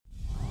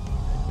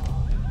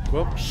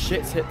Well,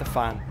 shit's hit the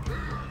fan.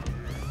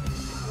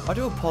 I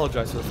do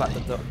apologise for the fact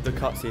that the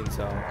cutscenes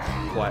are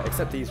quiet,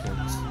 except these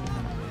ones.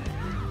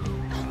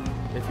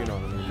 If you know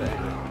what I mean, but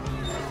anyway.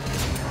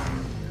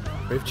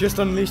 We've just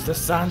unleashed the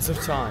sands of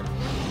time.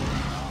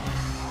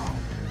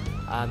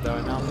 And there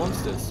are now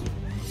monsters.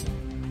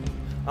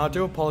 I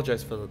do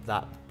apologise for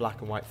that black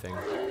and white thing.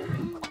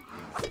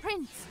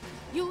 Prince,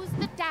 use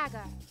the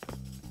dagger.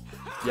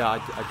 Yeah,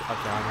 okay, I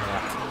know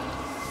that.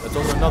 There's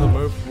also another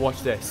move.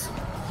 Watch this.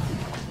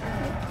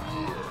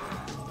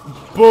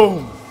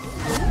 Boom!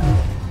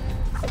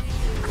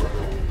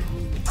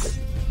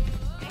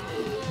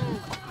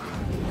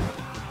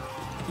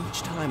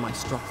 Each time I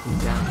struck them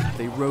down,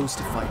 they rose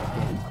to fight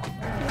again.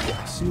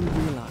 I soon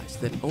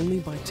realized that only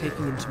by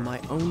taking into my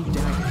own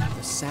dagger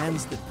the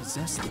sands that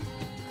possess them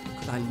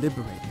could I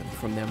liberate them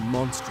from their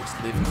monstrous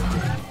living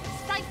dead.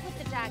 Strike with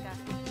the dagger.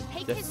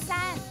 Take Yes. his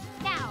sand.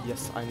 Now.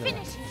 Yes, I know.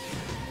 Finish him.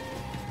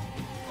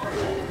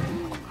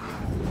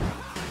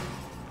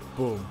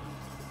 Boom.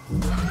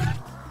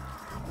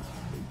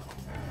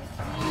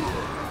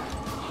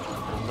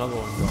 Another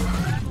one gone.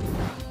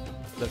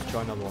 Let's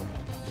try another one.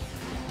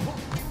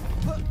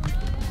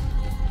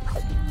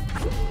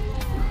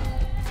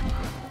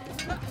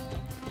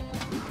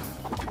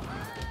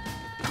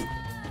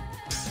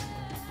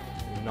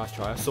 Nice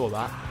try, I saw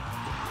that.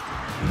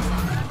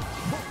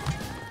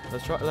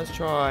 Let's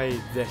try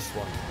this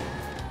one.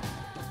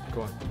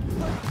 Go on.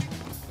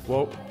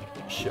 Whoa.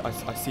 Shit,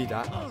 I see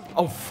that.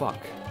 Oh fuck.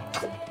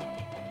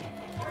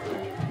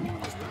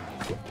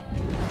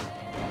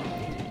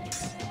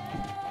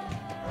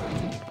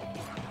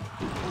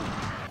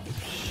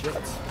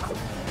 Shit.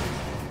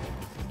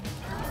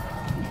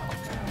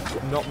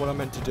 Not what I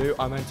meant to do.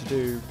 I meant to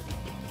do...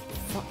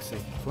 Fuck's sake,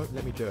 it won't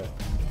let me do it.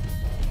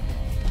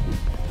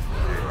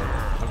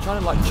 I'm trying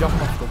to like jump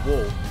off the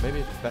wall. Maybe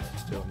it's better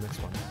to do it on this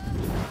one.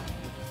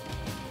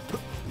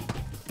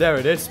 There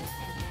it is.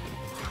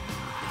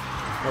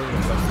 Probably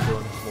not best to do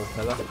on a small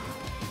pillar.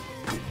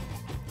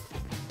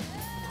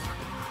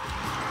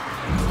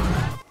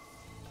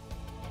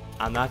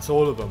 And that's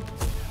all of them.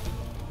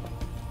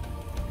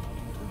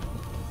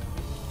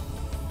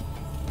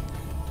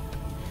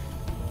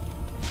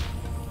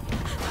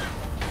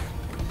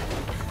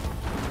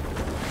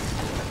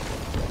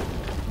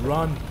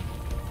 Run.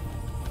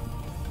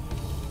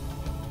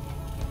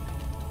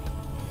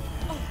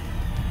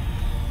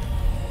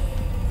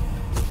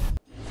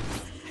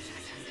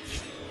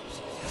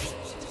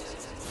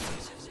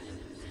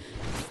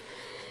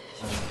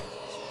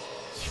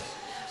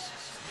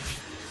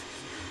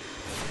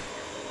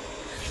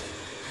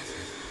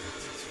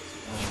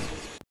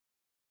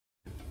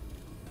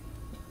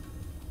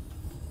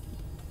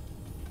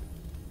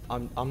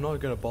 I'm not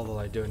gonna bother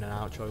like doing an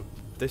outro.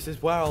 This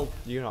is where I'll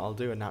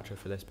do an outro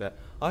for this bit.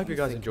 I hope you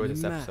guys enjoyed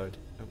this episode.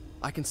 Oh.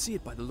 I can see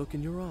it by the look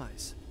in your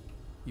eyes.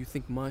 You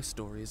think my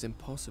story is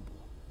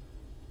impossible.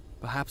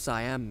 Perhaps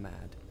I am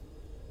mad.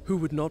 Who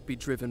would not be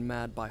driven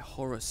mad by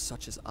horrors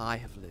such as I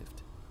have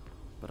lived?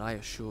 But I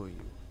assure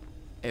you,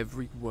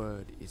 every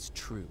word is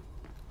true.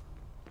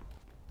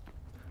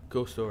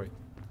 Cool story.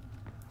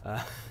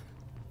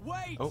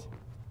 Wait! Oh.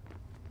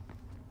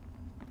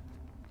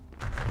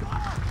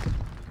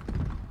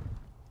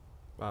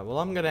 Right, well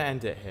I'm gonna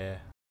end it here.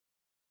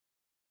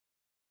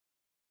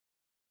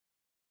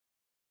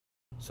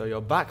 So you're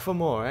back for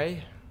more, eh?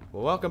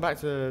 Well, welcome back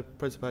to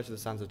Prince of Persia: The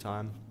Sands of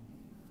Time.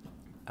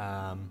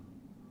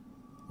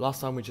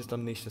 Last time we just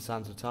unleashed the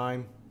Sands of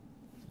Time.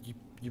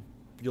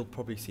 You'll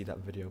probably see that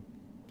video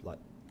like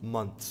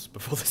months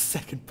before the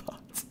second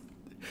part.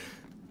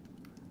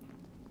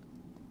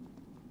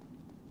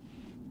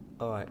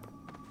 Alright.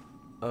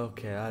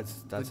 Okay,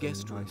 that's the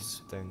guest a room,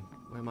 nice thing.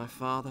 where my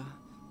father,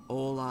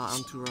 all our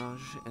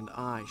entourage, and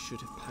I should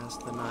have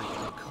passed the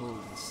night cold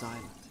and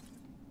silent.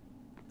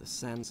 The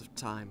sands of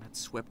time had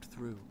swept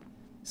through,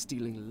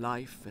 stealing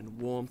life and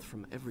warmth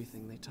from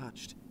everything they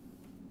touched.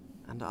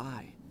 And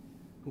I,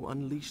 who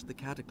unleashed the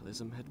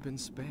cataclysm, had been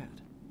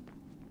spared.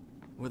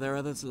 Were there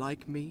others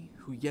like me,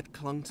 who yet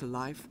clung to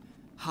life,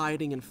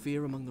 hiding in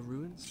fear among the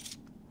ruins?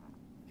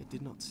 It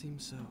did not seem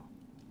so.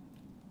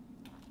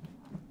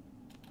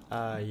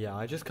 Yeah,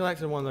 I just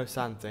collected one of those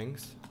sand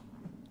things.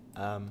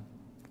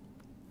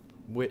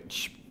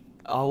 Which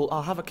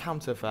I'll have a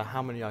counter for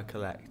how many I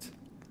collect.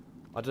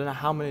 I don't know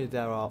how many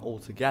there are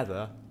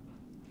altogether,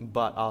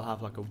 but I'll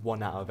have like a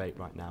 1 out of 8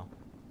 right now.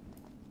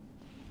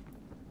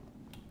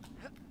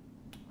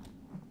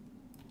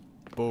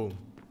 Boom.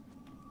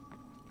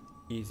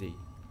 Easy.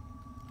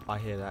 I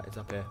hear that, it's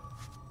up here.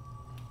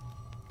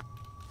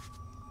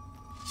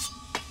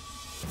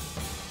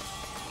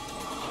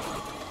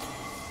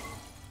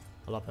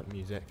 I love that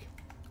music.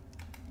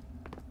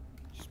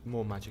 Just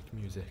more magic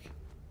music.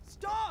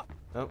 Stop!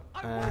 Oh,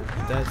 and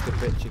there's the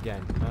bitch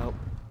again. Oh,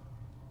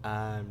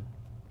 and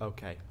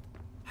okay.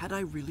 Had I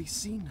really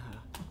seen her?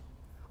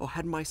 Or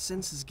had my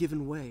senses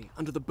given way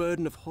under the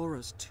burden of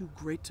horrors too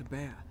great to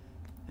bear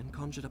and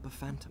conjured up a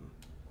phantom?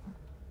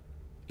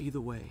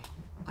 Either way,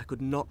 I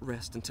could not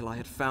rest until I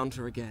had found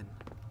her again.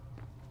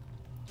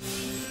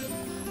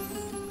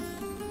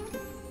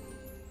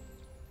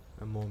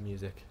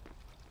 music.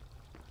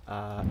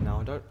 No,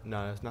 I don't.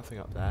 No, there's nothing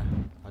up there.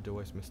 I'd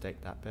always mistake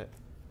that bit.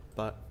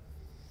 But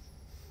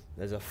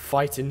there's a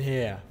fight in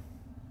here,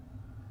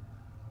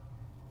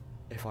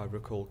 if I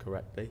recall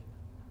correctly.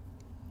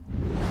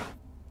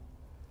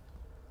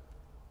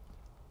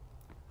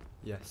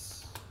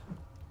 Yes,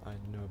 I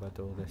know about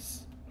all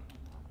this.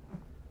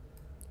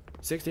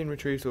 16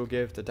 retrieves will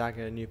give the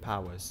dagger new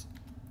powers.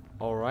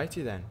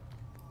 Alrighty then.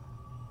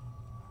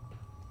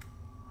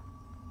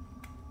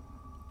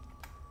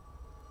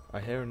 I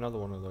hear another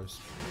one of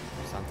those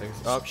sound things.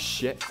 Oh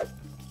shit!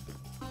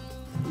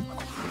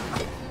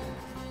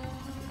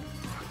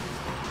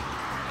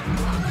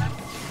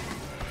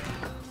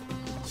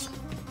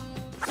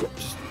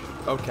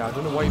 Okay, I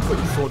don't know why you put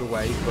your sword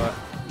away, but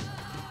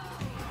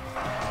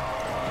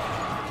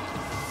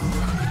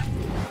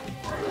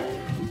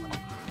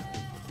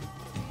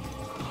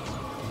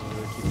I'm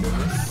gonna keep doing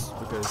this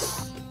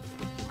because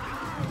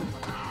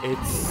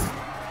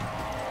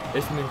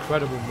it's an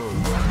incredible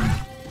move.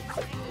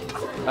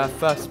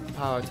 First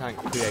power tank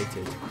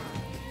created.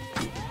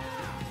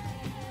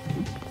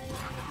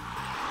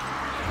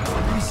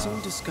 I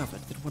soon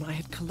discovered that when I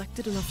had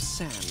collected enough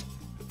sand,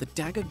 the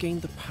dagger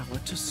gained the power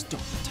to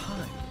stop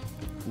time.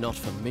 Not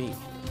for me,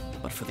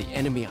 but for the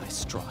enemy I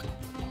struck.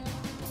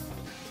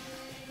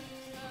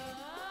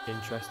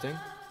 Interesting.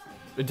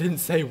 It didn't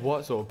say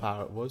what sort of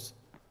power it was.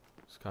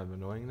 It's kind of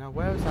annoying. Now,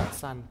 where is that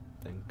sand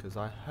thing? Because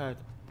I heard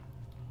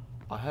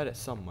it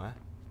somewhere.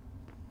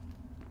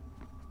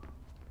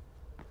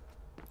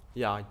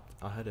 Yeah,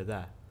 I heard it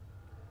there.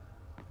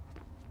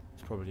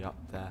 It's probably up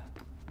there.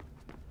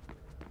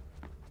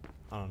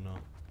 I don't know.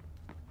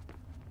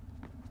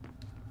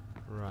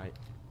 Right.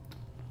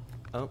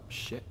 Oh,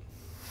 shit.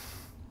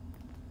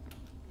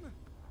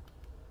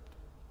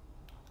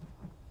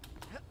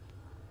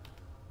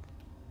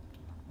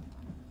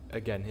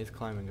 Again, his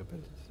climbing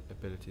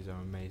abilities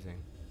are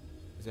amazing.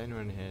 Is there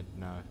anyone here?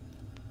 No.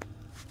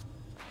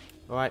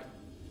 Alright.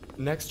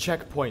 Next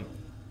checkpoint.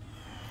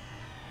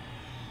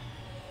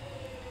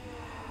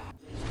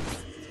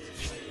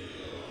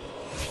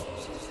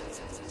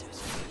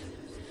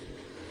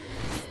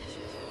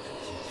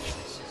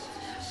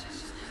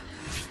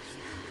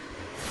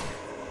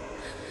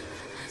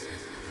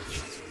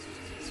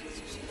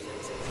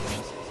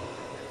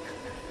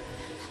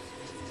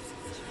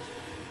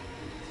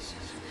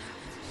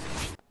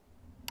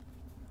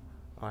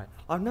 Alright,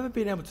 I've never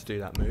been able to do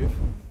that move.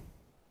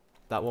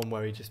 That one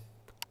where he just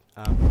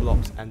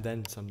blocks and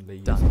then suddenly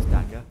uses his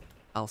dagger.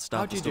 I'll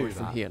start the story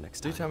from here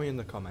next time. Do tell me in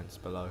the comments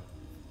below.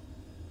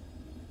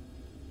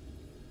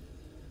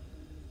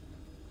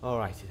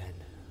 Alrighty then.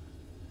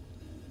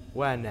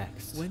 Where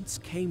next? Whence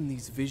came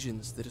these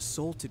visions that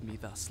assaulted me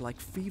thus like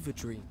fever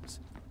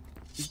dreams?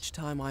 Each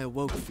time I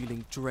awoke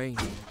feeling drained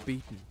and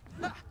beaten.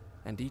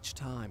 And each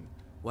time,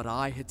 what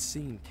I had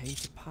seen came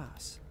to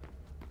pass.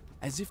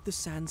 As if the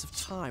sands of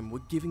time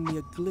were giving me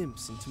a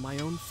glimpse into my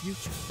own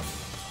future.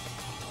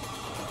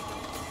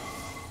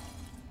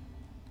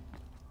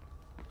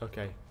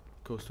 Okay,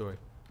 cool story.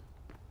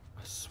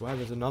 I swear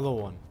there's another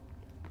one.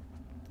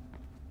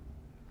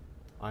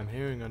 I'm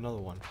hearing another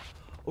one.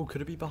 Oh,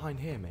 could it be behind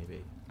here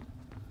maybe?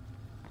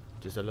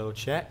 Just a little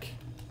check.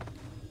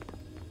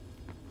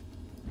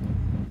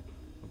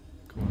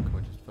 Come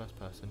on, just first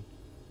person.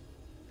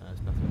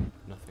 There's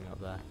nothing up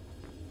there.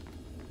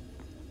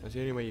 That's the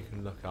only way you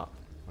can look up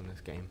on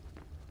this game.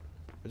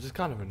 Which is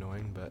kind of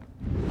annoying, but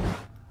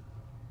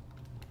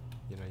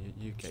you know,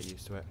 you get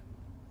used to it.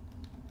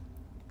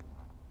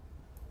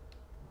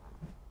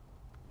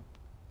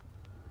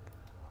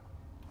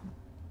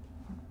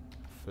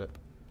 Flip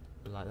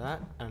like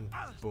that, and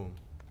boom.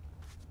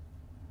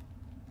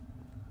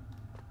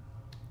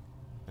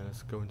 And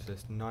let's go into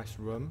this nice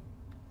room.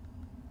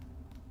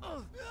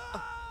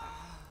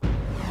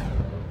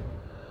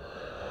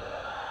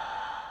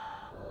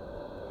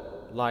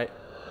 Like,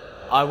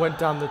 I went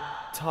down the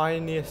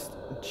tiniest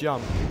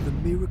jump. The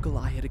miracle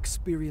I had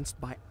experienced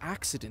by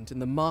accident in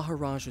the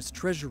Maharaja's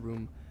treasure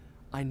room,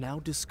 I now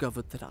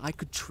discovered that I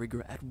could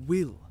trigger at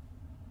will.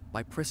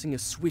 By pressing a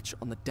switch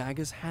on the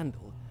dagger's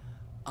handle,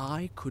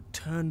 I could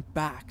turn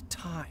back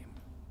time.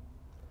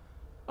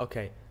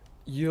 Okay,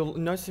 you'll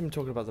notice him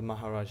talking about the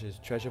Maharaja's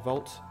treasure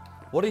vault.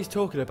 What he's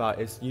talking about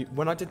is,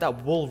 when I did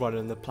that wall run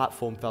and the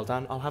platform fell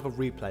down, I'll have a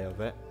replay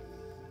of it.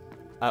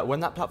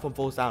 When that platform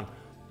falls down,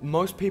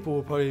 most people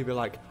will probably be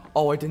like,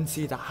 oh, I didn't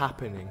see that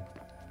happening.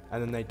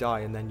 And then they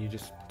die, and then you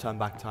just turn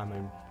back time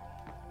and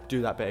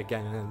do that bit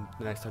again, and then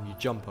the next time you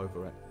jump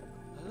over it.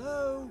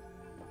 Hello?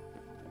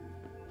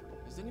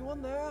 Is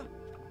anyone there?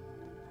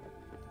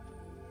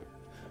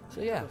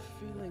 So yeah. I have a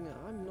feeling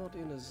I'm not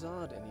in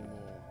Azad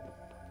anymore.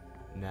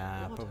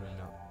 Nah, Water. probably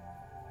not.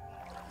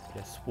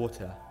 Yes,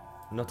 water.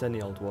 Not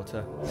any old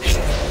water.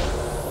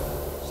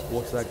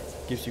 Water that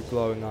gives you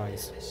glowing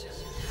eyes.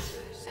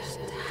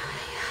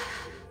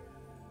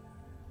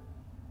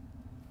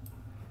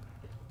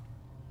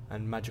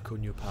 And magical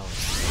new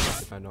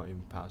powers. If not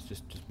even powers,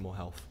 just more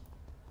health.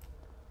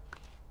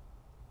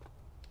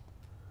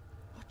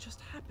 What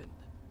just happened?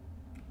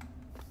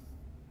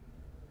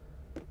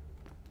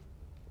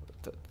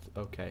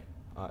 Okay.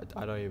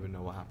 I don't even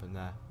know what happened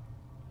there.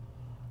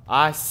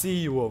 I see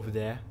you over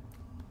there.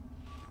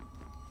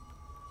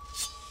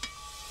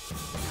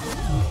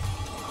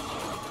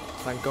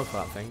 Thank God for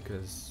that thing,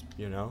 because,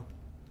 you know.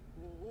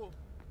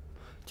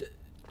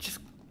 Just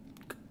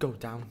go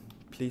down,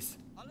 please.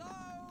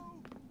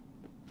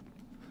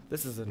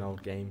 This is an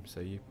old game, so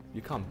you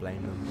can't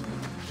blame them.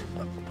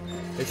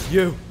 It's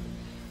you!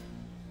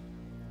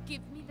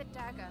 Give me the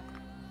dagger.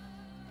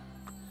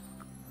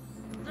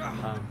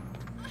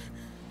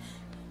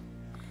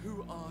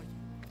 Who are you?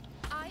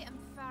 I am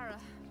Farah,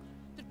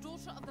 the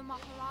daughter of the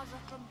Maharaja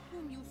from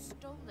whom you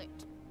stole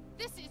it.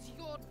 This is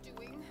your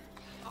doing,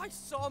 I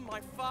saw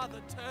my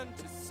father turn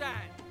to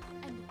sand.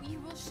 and we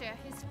will share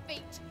his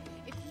fate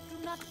if you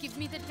do not give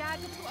me the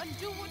dagger to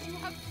undo what you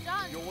have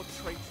done. Your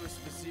traitorous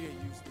vizier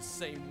used the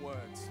same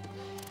words.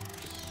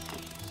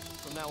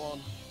 From now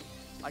on,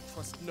 I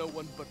trust no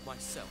one but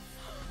myself.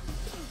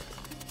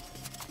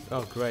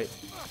 Oh, great.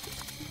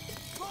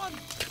 Run!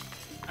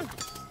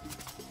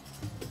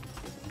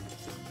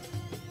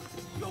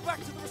 Go back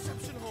to the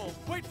reception hall.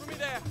 Wait for me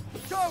there.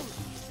 Go!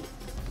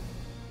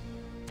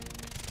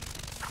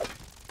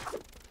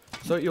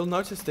 So you'll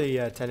notice the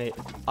 1080.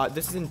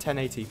 This is in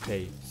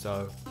 1080p,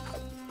 so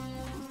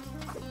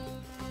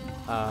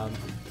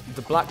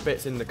the black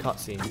bits in the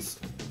cutscenes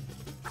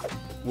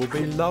will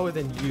be lower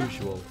than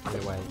usual in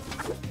a way,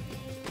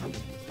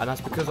 and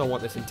that's because I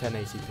want this in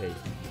 1080p.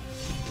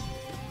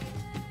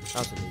 That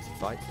was an easy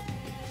fight.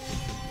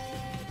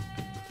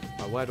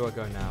 Right, where do I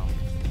go now?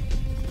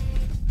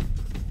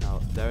 Now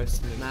there is.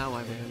 Now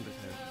I remembered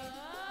her.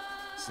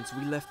 Since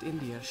we left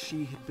India,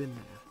 she had been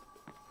there.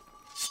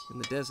 In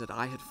the desert,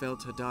 I had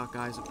felt her dark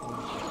eyes upon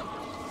me.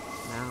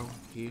 Now,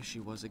 here she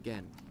was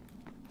again.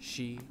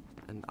 She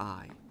and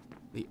I,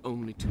 the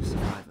only two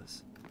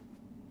survivors.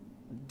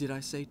 Did I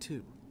say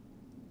two?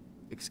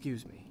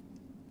 Excuse me.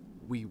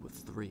 We were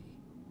three.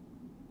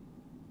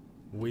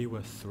 We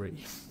were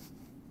three.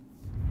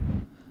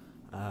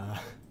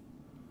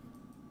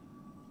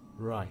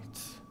 Right.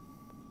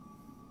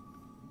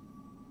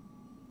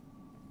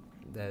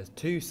 There's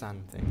two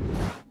sand things,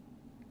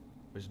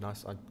 which is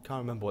nice. I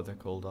can't remember what they're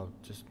called. I'll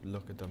just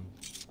look at them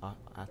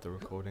at the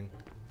recording.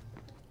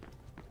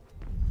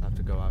 I have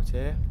to go out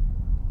here.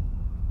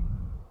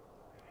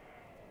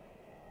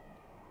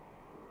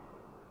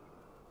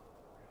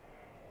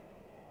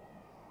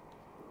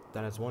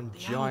 Then there's one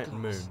giant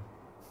moon.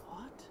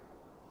 What?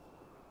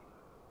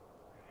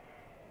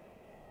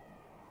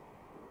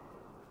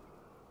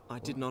 I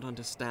did not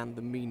understand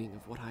the meaning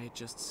of what I had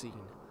just seen,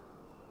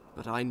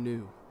 but I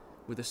knew,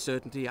 with a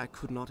certainty I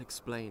could not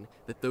explain,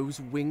 that those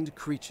winged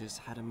creatures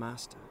had a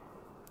master.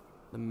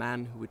 The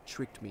man who had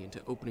tricked me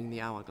into opening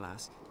the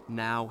hourglass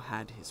now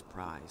had his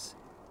prize,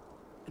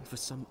 and for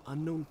some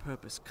unknown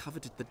purpose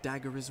coveted the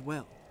dagger as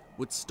well,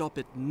 would stop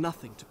at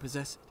nothing to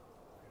possess it.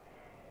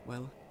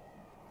 Well,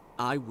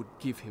 I would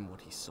give him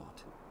what he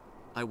sought.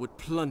 I would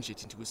plunge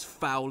it into his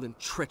foul and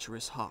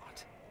treacherous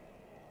heart.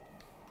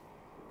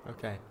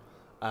 Okay.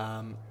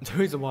 The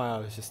reason why I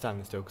was just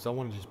standing still, because I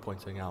wanted to just point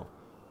something out.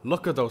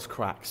 Look at those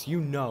cracks. You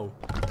know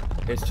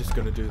it's just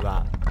going to do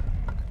that.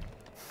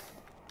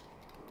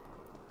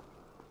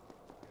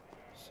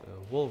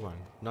 So, wall run.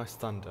 Nice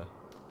thunder.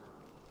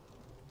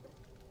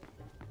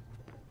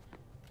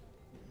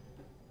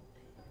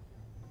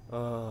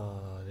 Oh,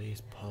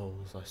 these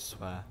poles, I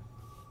swear.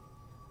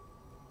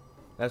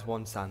 There's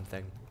one sand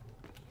thing.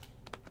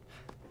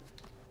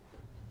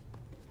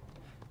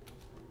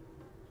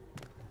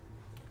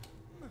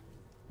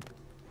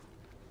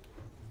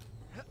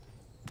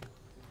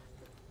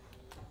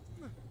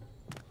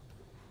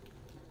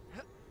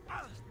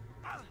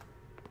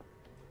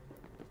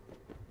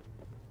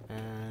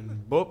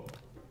 And boop.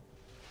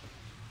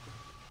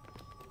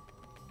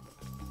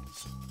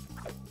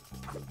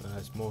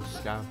 There's more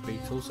scarab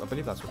beetles. I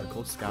believe that's what they're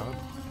called, scarab.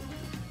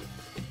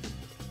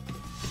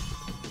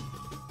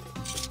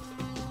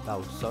 That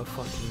was so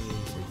fucking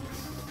easy.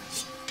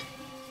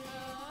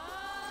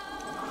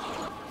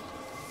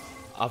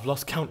 I've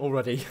lost count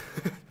already.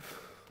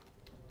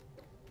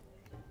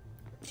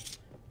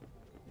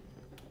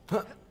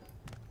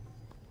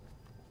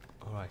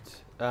 Alright.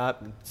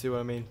 See what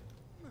I mean?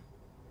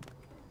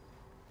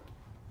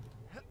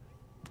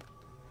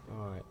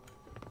 Alright.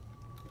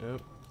 Oh.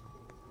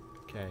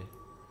 Okay.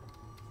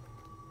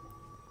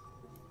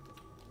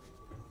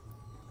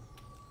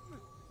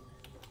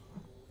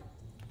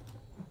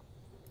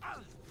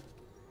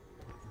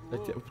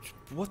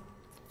 What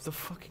the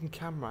fucking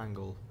camera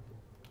angle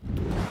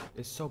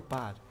is so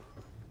bad.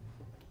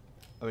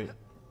 I mean,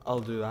 I'll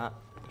do that,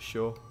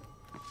 sure.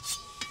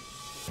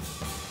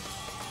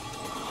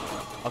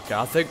 Okay,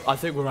 I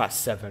think we're at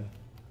 7.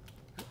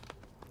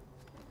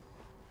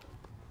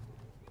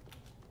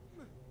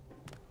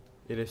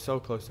 It is so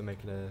close to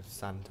making a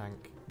sand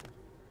tank.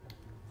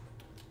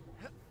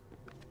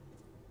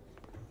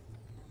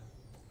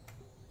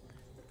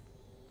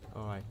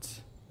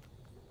 Alright.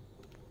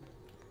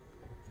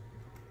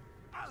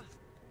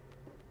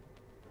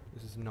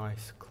 This is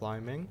nice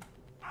climbing.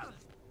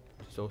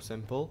 So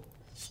simple.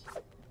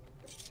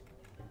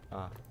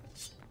 Ah.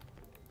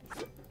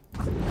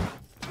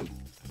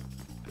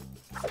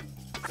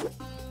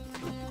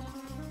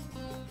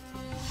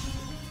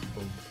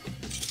 Boom.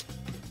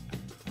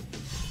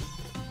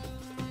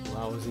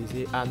 That was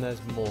easy, and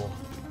there's more.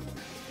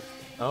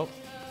 Oh.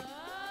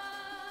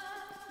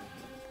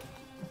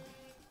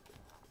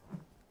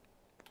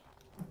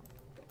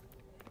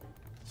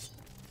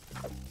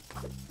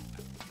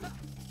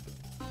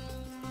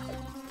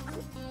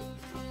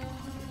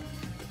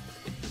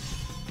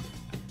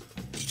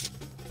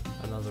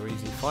 Another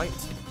easy fight.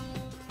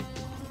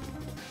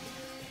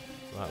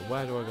 Right,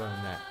 where do I go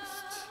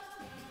next?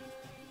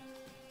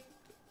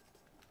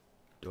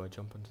 Do I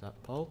jump onto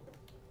that pole?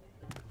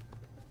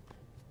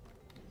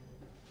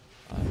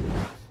 I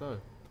think so.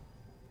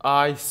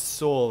 I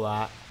saw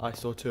that. I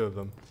saw two of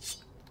them.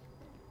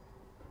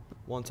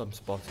 Once I'm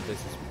spotted, this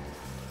is...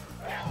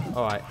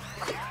 Alright.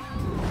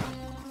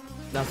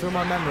 Now, through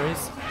my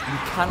memories, you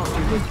cannot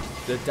do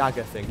the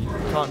dagger thing. You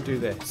can't do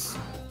this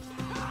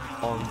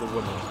on the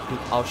woman.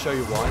 I'll show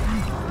you why.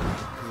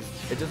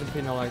 It doesn't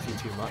penalise you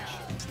too much.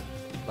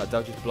 Like,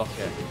 they'll just block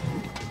it.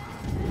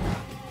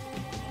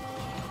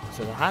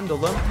 So to handle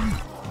them,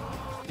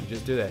 you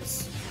just do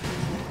this.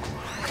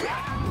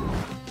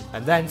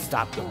 And then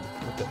stab them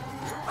with the...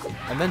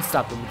 And then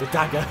stab them with the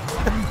dagger.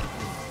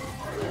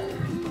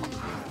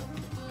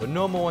 But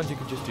normal ones, you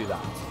can just do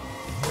that.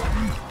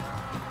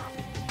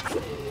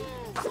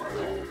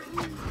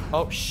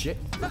 Oh, shit.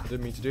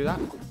 Didn't mean to do that.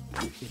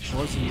 It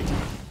was indeed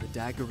the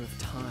dagger of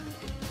time.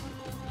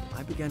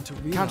 I began to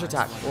realize...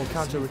 Counter-attack or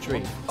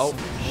counter-retreat. Oh,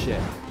 shit.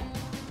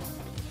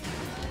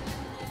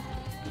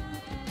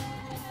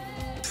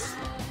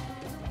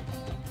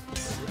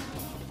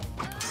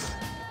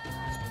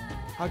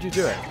 How'd you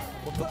do it?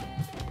 What the...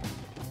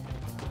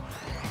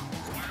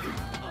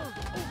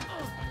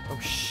 Oh,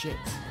 shit.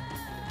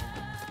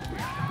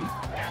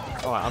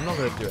 Alright, I'm not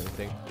gonna do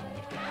anything.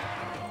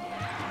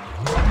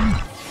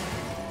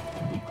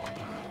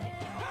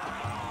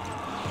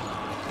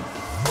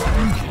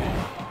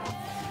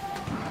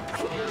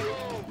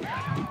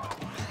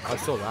 I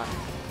saw that.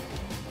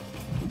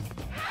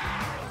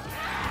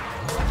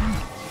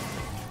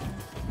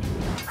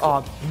 Oh,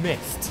 I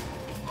missed.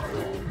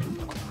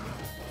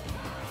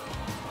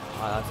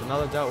 Alright, that's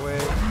another dealt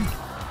with.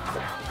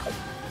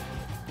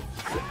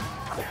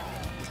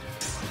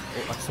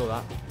 Oh, I saw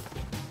that.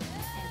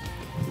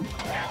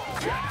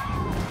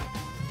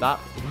 That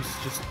was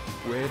just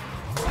weird.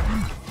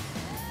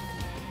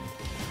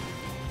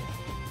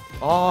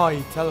 Oh,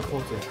 he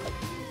teleported.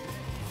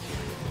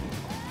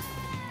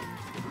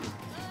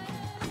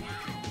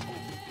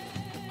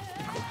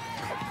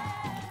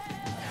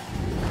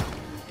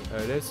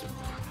 There it is.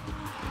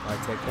 I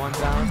take one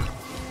down.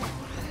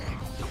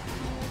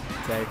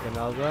 Take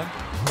another.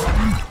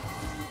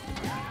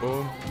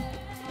 Boom.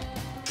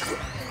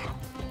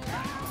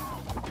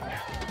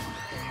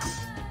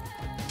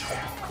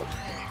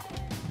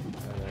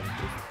 And then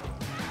just...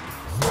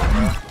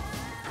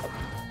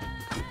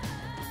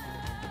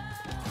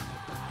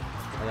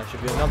 And that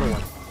should be another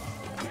one.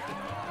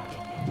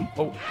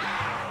 Oh.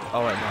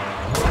 Oh wait, no.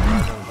 I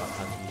know about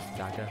Phantom's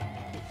dagger.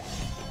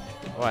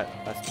 Alright,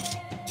 that's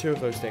two of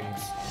those things.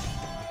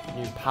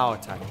 New power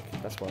tank.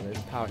 That's what it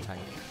is. Power tank.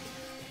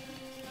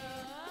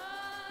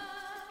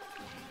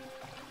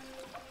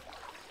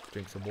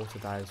 Drink some water.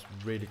 That is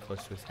really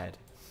close to his head.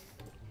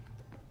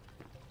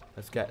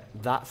 Let's get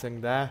that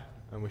thing there,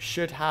 and we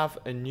should have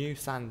a new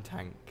sand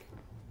tank.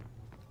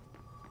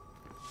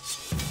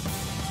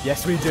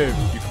 Yes, we do.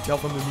 You can tell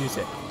from the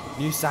music.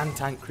 New sand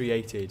tank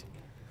created.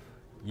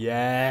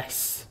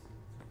 Yes.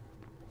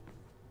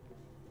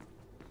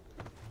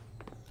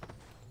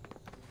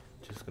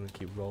 Just gonna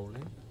keep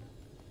rolling.